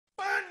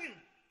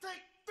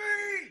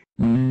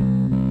Welcome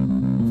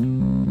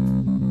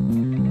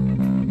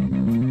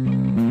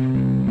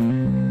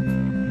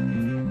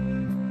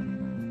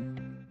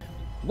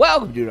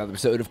to another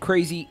episode of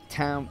Crazy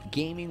Town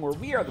Gaming, where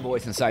we are the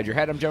voice inside your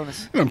head. I'm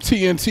Jonas. And I'm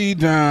TNT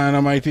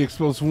Dynamight, the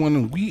Explosive One,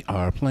 and we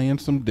are playing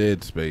some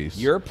Dead Space.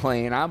 You're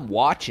playing, I'm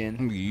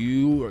watching.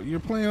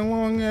 You're playing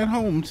along at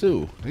home,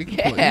 too.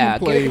 Yeah,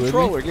 get a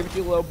controller, give it to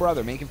your little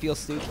brother, make him feel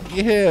stupid.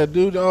 Yeah,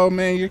 dude, oh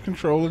man, you're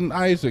controlling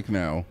Isaac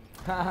now.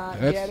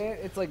 Get it?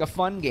 It's like a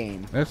fun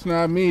game. That's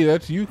not me,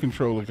 that's you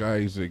controlling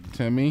Isaac,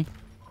 Timmy.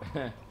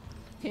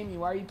 Timmy,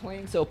 why are you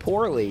playing so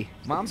poorly?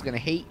 Mom's gonna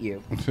hate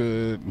you.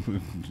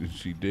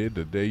 She did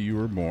the day you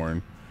were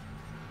born.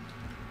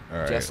 All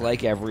right. Just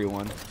like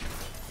everyone.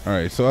 All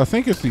right, so I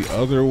think it's the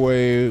other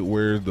way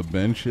where the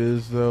bench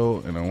is,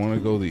 though, and I want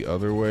to go the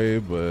other way,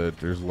 but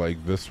there's like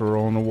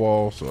visceral on the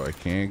wall, so I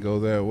can't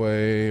go that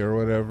way or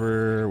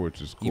whatever,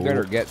 which is cool. You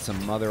better get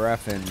some mother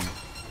effing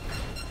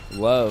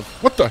love.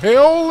 What the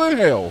hell in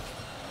hell?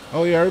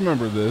 Oh yeah, I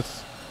remember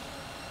this.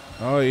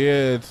 Oh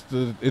yeah, it's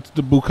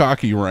the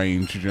Bukkake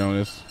range,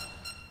 Jonas.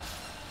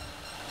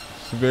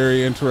 It's a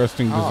very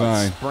interesting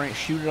design.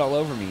 Shoot it all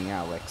over me,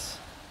 Alex.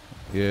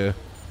 Yeah.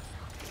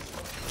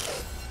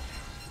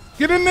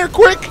 Get in there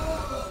quick!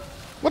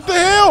 What the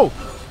hell?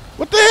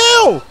 What the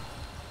hell?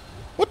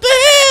 What the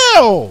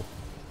hell?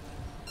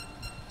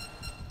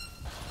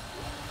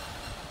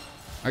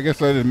 I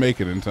guess I didn't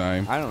make it in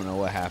time. I don't know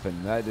what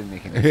happened. That didn't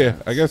make any sense. Yeah,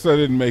 I guess I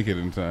didn't make it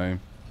in time.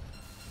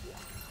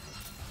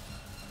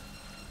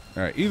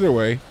 All right, either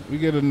way, we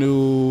get a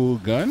new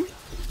gun.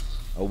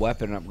 A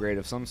weapon upgrade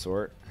of some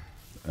sort.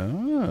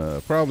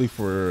 Probably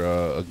for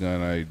a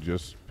gun I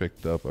just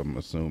picked up, I'm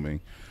assuming.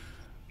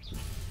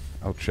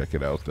 I'll check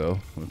it out, though.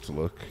 Let's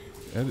look.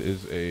 That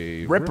is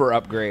a Ripper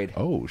upgrade.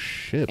 Oh,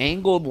 shit.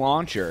 Angled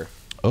launcher.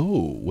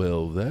 Oh,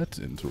 well, that's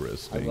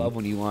interesting. I love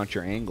when you launch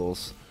your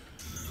angles.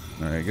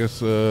 All right, I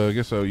guess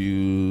I'll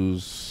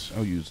use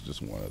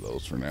just one of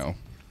those for now.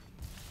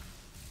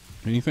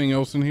 Anything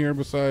else in here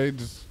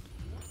besides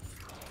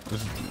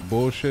this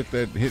bullshit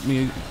that hit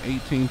me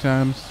 18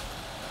 times?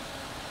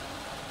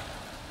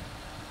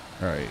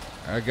 All right,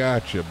 I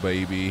got you,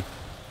 baby.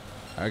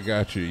 I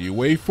got you. You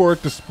wait for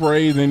it to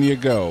spray, then you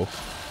go.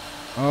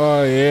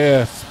 Oh,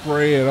 yeah,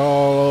 spray it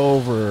all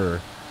over.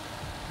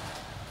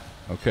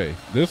 Okay,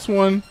 this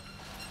one,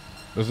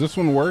 does this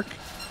one work?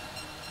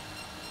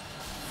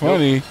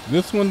 Funny, nope.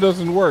 This one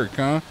doesn't work,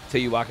 huh?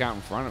 Until you walk out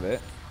in front of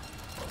it.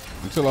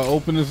 Until I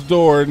open this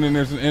door, and then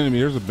there's an enemy.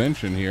 There's a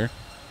bench in here.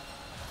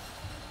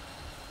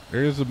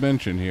 There is a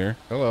bench in here.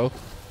 Hello.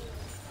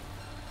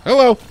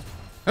 Hello.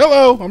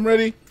 Hello. I'm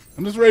ready.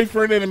 I'm just ready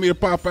for an enemy to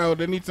pop out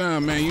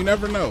anytime, man. You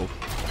never know.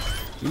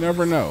 You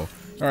never know.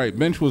 All right,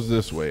 bench was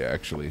this way,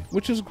 actually,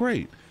 which is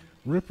great.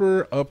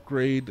 Ripper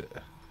upgrade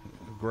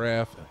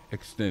graph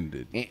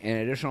extended. An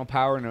additional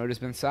power node has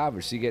been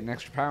salvaged, so you get an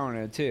extra power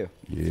node, too.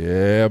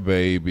 Yeah,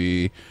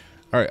 baby.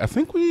 All right, I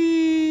think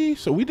we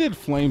did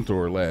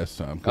flamethrower last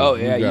time. Oh,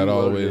 yeah, we got you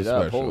all the loaded way to it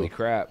up. special. Holy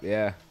crap,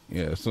 yeah.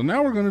 Yeah, so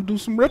now we're going to do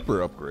some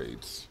Ripper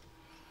upgrades.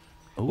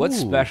 Ooh. What's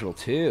special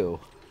 2?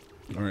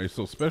 All right,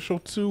 so special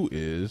 2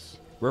 is...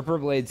 Ripper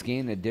blades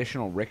gain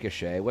additional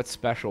ricochet. What's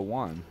special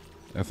 1?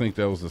 I think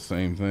that was the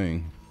same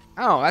thing.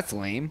 Oh, that's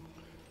lame.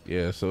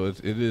 Yeah, so it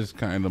is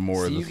kind of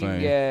more of the same. So you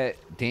can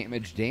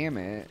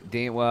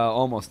get well,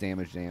 almost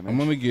damage. I'm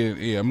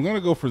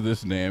gonna go for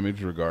this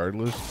damage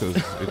regardless, because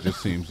it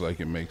just seems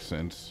like it makes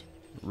sense.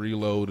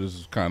 Reload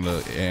is kind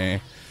of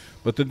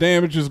but the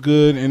damage is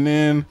good, and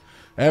then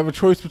I have a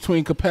choice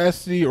between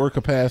capacity or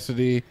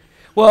capacity.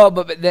 Well,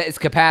 but it's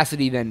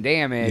capacity then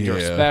damage,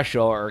 or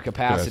special, or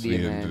capacity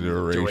and then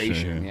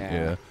duration.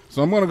 Yeah.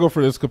 So I'm going to go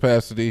for this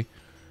capacity.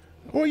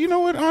 Well, you know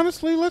what?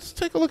 Honestly, let's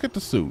take a look at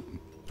the suit.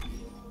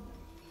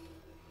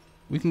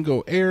 We can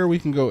go air. We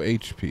can go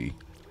HP.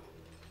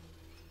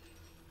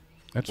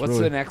 What's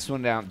the next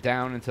one down?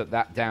 Down into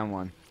that down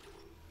one.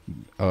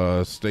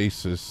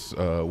 Stasis.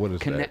 What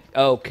is that?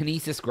 Oh,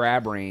 kinesis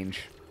grab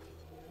range.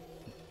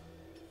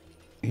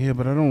 Yeah,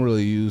 but I don't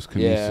really use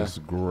Kinesis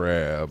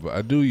Grab.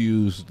 I do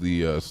use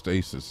the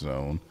Stasis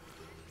Zone.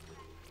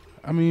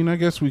 I mean, I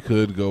guess we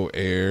could go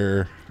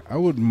air. I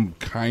would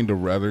kind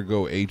of rather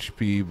go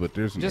HP, but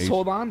there's an... Just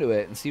hold on to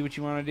it and see what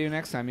you want to do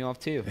next time. You'll have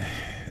 2.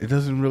 It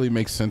doesn't really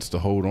make sense to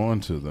hold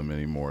on to them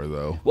anymore,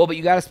 though. Well, but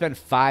you got to spend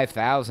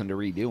 $5,000 to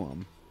redo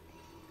them.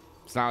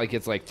 It's not like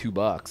it's like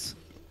 $2.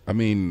 I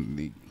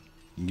mean,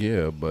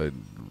 yeah, but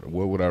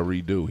what would I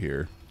redo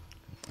here?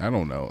 I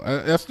don't know.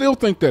 I still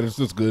think that it's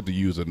just good to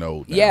use a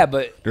node now. Yeah,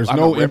 but there's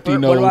no empty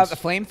nodes. What about the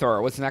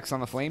flamethrower? What's next on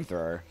the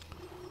flamethrower?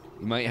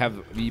 You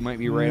might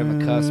be right on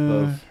the cusp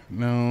of...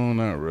 No,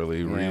 not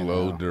really.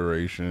 Reload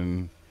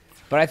duration.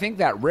 But I think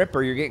that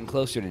Ripper, you're getting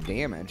closer to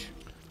damage.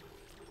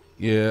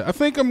 Yeah, I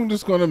think I'm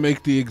just going to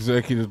make the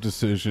executive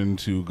decision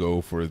to go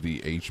for the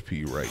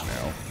HP right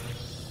now.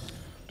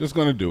 Just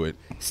going to do it.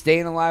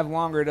 Staying alive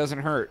longer doesn't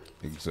hurt.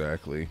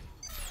 Exactly.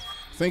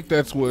 I think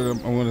that's what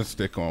I'm going to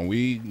stick on.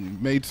 We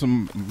made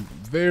some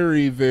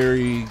very,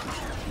 very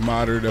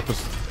moderate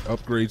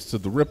upgrades to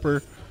the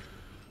Ripper.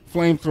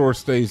 Flamethrower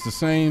stays the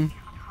same.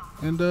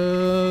 And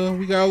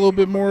we got a little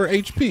bit more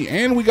HP.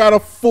 And we got a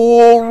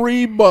full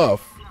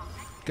rebuff.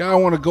 God, I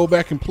want to go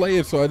back and play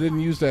it so I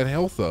didn't use that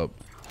health up.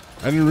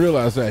 I didn't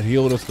realize that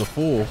healed us to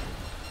full.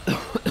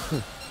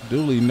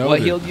 Duly noted.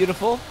 What healed you to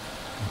full?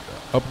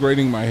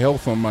 Upgrading my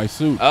health on my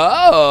suit.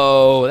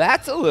 Oh,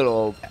 that's a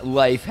little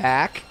life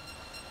hack.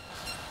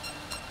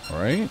 All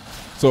right.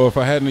 So if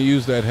I hadn't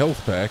used that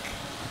health pack,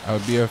 I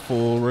would be at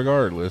full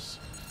regardless.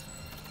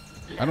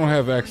 I don't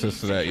have access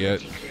to that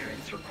yet.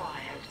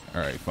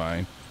 All right,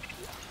 fine.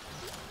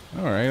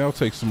 All right, I'll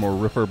take some more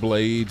Ripper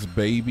blades,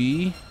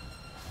 baby.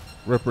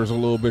 Ripper's a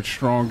little bit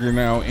stronger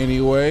now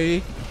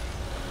anyway.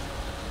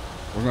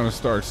 We're going to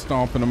start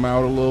stomping them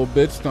out a little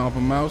bit. Stomp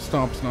them out.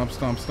 Stomp, stomp,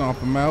 stomp, stomp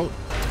them out.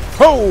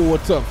 Oh,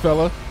 what's up,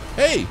 fella?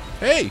 Hey,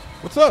 hey,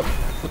 what's up?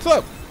 What's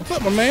up? What's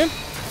up, my man?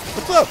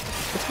 What's up?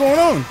 What's going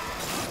on?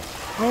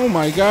 Oh,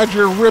 my God,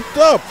 you're ripped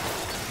up.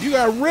 You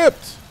got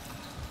ripped.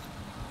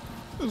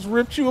 Just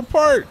ripped you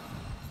apart.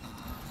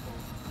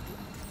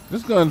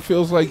 This gun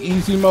feels like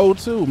easy mode,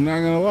 too. I'm not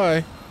going to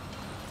lie.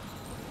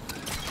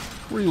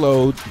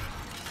 Reload.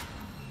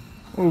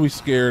 What are we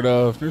scared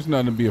of? There's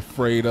nothing to be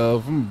afraid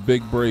of. I'm a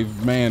big,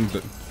 brave man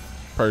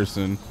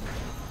person.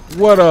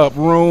 What up,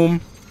 room?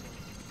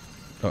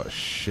 Oh,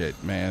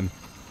 shit, man.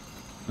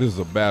 This is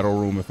a battle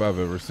room if I've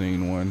ever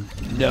seen one.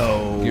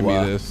 No. Give me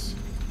this.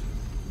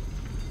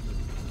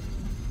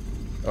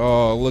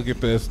 Oh, look at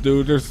this,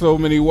 dude. There's so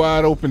many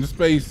wide open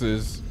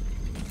spaces.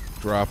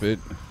 Drop it.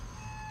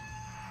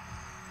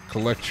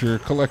 Collect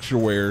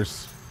your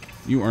wares.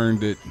 You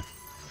earned it.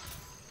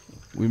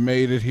 We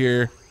made it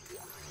here.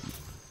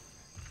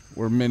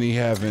 Where many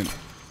haven't.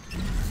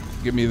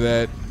 Give me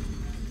that.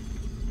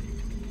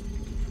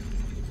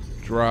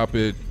 Drop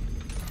it.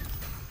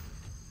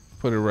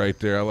 Put it right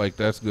there. I like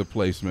that's good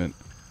placement.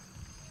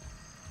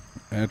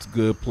 That's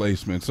good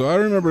placement. So I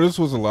remember this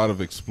was a lot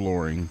of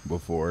exploring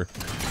before.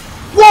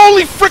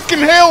 Holy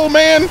freaking hell,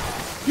 man!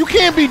 You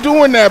can't be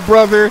doing that,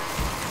 brother.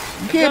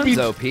 You can't be.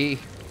 OP.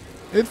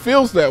 It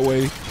feels that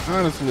way,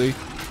 honestly.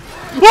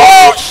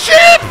 Oh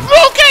shit!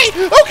 Okay!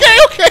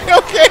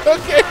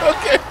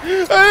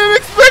 I didn't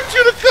expect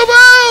you to come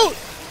out!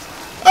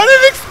 I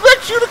didn't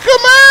expect you to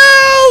come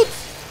out!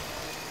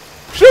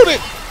 Shoot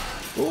it!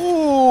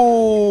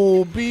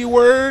 Ooh, B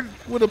word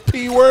with a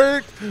P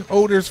word.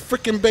 Oh, there's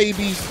freaking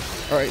babies.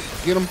 All right,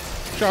 get them.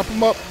 Chop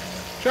them up.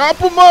 Chop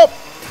them up!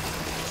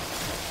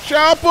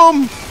 Chop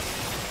them!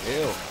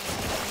 Ew.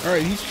 All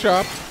right, he's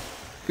chopped.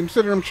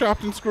 Consider him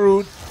chopped and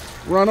screwed.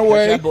 Run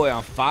away. Catch that boy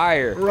on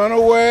fire. Run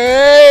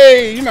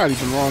away. You're not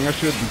even wrong. I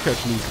should be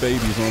catching these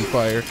babies on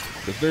fire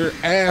because they're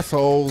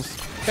assholes.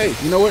 Hey,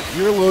 you know what?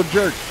 You're a little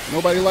jerk.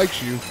 Nobody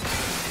likes you.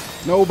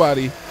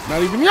 Nobody.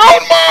 Not even your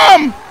own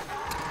mom.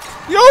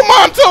 Your own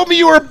mom told me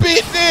you were a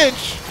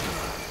bitch.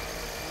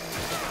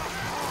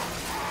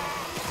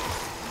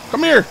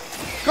 Come here.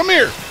 Come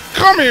here.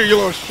 Come here, you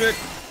little shit.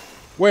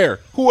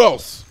 Where? Who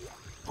else?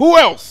 Who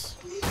else?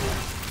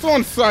 It's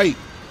on site.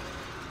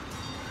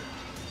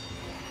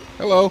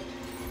 Hello.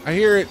 I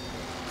hear it.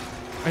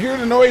 I hear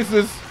the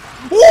noises.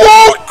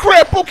 Whoa,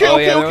 crap. Okay, oh,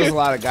 okay, yeah, okay. There's a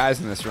lot of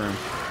guys in this room.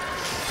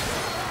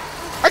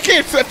 I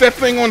can't set that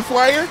thing on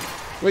fire.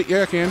 Wait,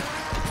 yeah, I can.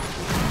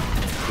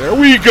 There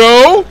we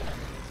go.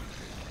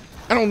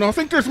 I don't know. I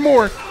think there's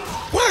more.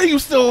 Why are you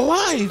still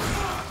alive?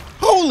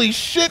 Holy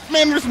shit,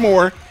 man, there's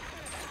more.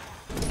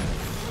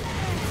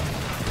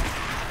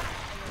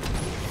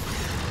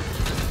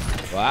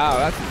 Wow,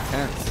 that's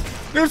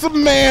intense. There's a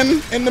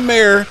man in the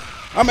mirror.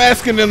 I'm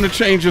asking him to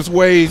change his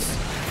ways.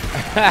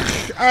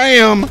 I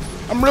am.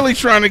 I'm really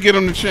trying to get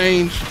him to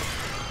change.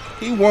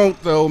 He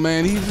won't, though,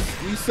 man.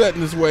 He's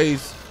setting his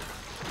ways.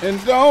 And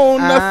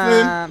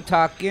nothing. I'm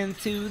talking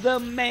to the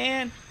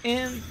man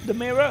in the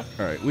mirror.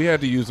 All right, we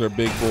had to use our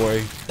big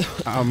boy.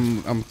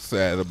 I'm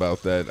sad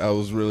about that. I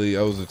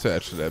was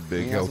attached to that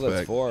big health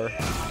pack.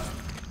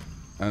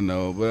 I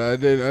know, but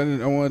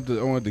I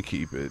wanted to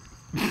keep it.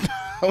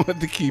 I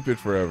wanted to keep it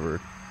forever.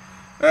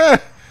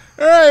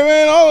 All right,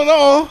 man, all in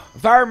all.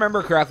 If I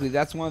remember correctly,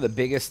 that's one of the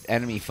biggest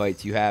enemy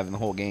fights you have in the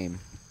whole game.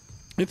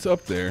 It's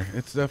up there.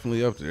 It's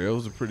definitely up there. It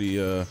was a pretty,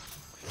 that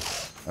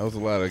was a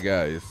lot of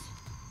guys.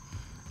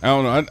 I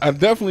don't know. I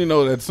definitely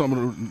know that some of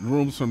the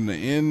rooms from the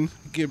end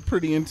get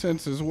pretty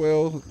intense as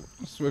well,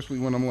 especially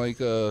when I'm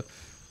like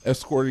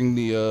escorting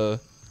the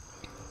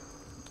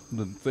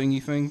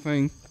thingy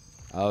thing.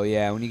 Oh,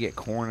 yeah, when you get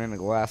corn in a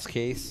glass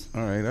case.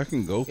 All right, I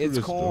can go through this.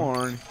 It's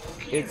corn.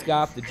 It's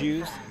got the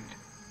juice.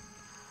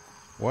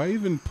 Why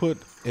even put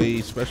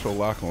a special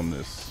lock on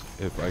this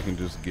if I can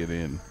just get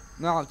in?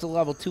 No, it's a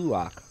level 2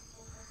 lock.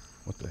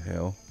 What the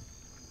hell?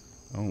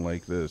 I don't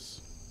like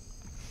this.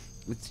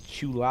 It's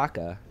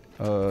Chewlaka.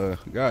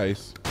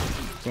 Guys,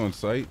 it's on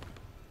site.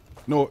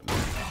 No,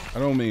 I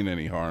don't mean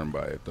any harm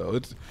by it though.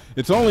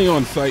 It's only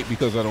on site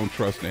because I don't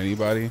trust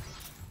anybody.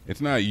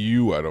 It's not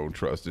you I don't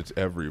trust. It's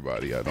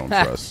everybody I don't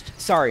trust.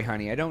 Sorry,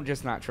 honey. I don't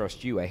just not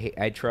trust you.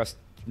 I trust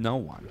no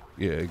one.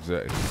 Yeah,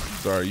 exactly.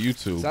 Sorry, you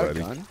too, Is that buddy.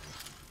 a gun?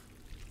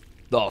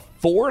 The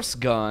force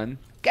gun?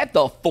 Get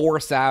the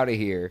force out of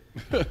here.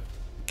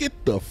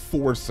 Get the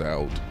force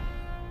out.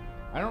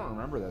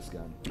 remember this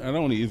gun. I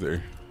don't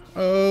either.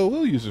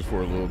 We'll use it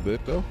for a little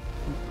bit though.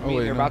 I mean,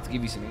 they're about to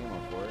give you some ammo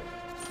for it.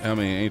 I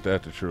mean, ain't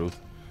that the truth?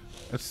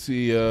 Let's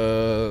see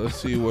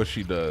what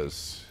she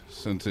does.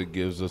 Since it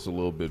gives us a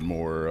little bit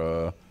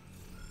more,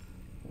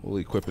 we'll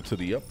equip it to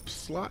the up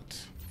slot.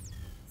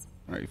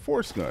 All right,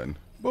 force gun.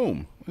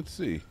 Boom. Let's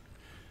see.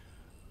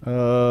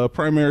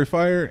 Primary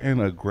fire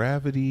and a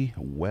gravity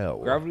well.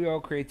 Gravity well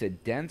creates a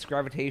dense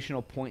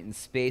gravitational point in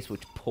space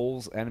which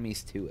pulls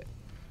enemies to it.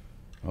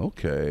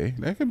 Okay,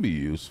 that can be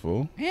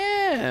useful.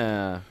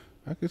 Yeah.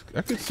 I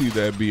could see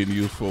that being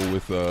useful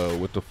with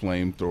the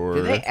flamethrower.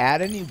 Did they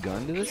add a new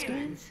gun to this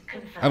gun?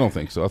 I don't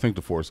think so. I think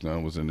the force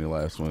gun was in the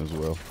last one as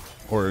well,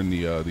 or in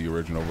the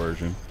original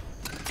version.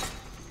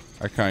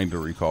 I kind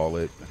of recall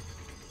it.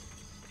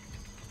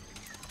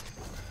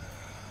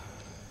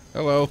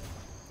 Hello.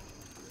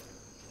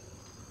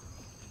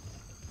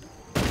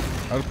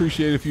 I'd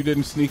appreciate it if you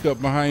didn't sneak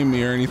up behind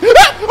me or anything.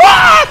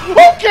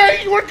 Ah!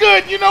 Okay, we're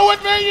good. You know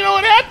what, man? You know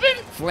what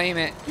happened? Flame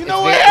it. You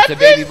know what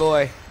happened? It's a baby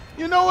boy.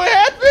 You know what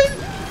happened?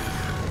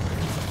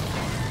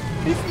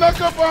 He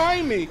snuck up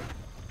behind me.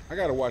 I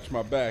gotta watch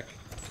my back.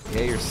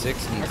 Yeah, your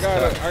 6 needs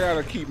I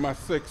gotta keep my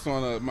 6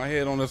 on my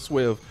head on a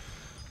swivel.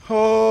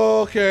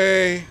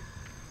 Okay.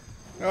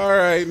 All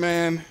right,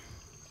 man.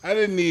 I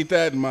didn't need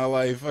that in my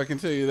life. I can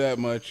tell you that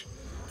much.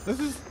 This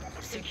is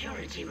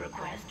security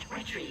request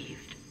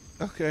retrieved.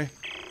 Okay.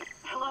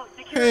 Hello,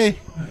 security. Hey.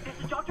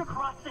 This is Dr.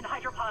 Cross in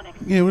hydroponics.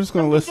 Yeah, we're just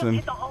gonna listen.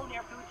 Hit the hole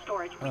near food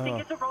storage. We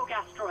think it's a rogue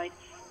asteroid.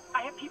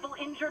 I have people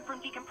injured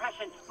from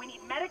decompression. We need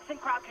medics and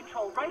crowd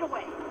control right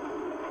away.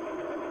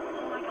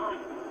 Oh my god.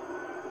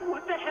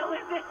 What the hell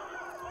is this?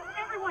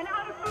 Everyone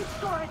out of food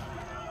storage.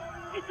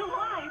 It's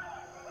alive.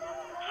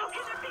 How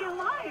can it be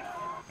alive?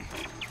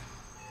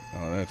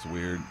 Oh, that's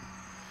weird.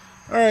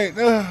 All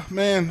right,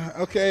 man.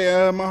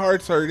 Okay, my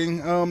heart's hurting.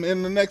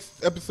 In the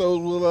next episode,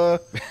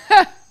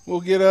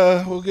 we'll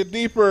get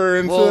deeper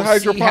into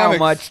hydroponics. See how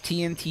much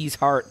TNT's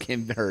heart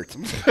can hurt.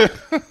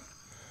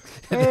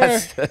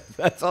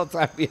 That's all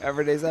time we have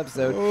for today's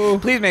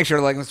episode. Please make sure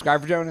to like and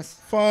subscribe for Jonas.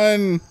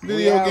 Fun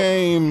video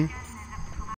game.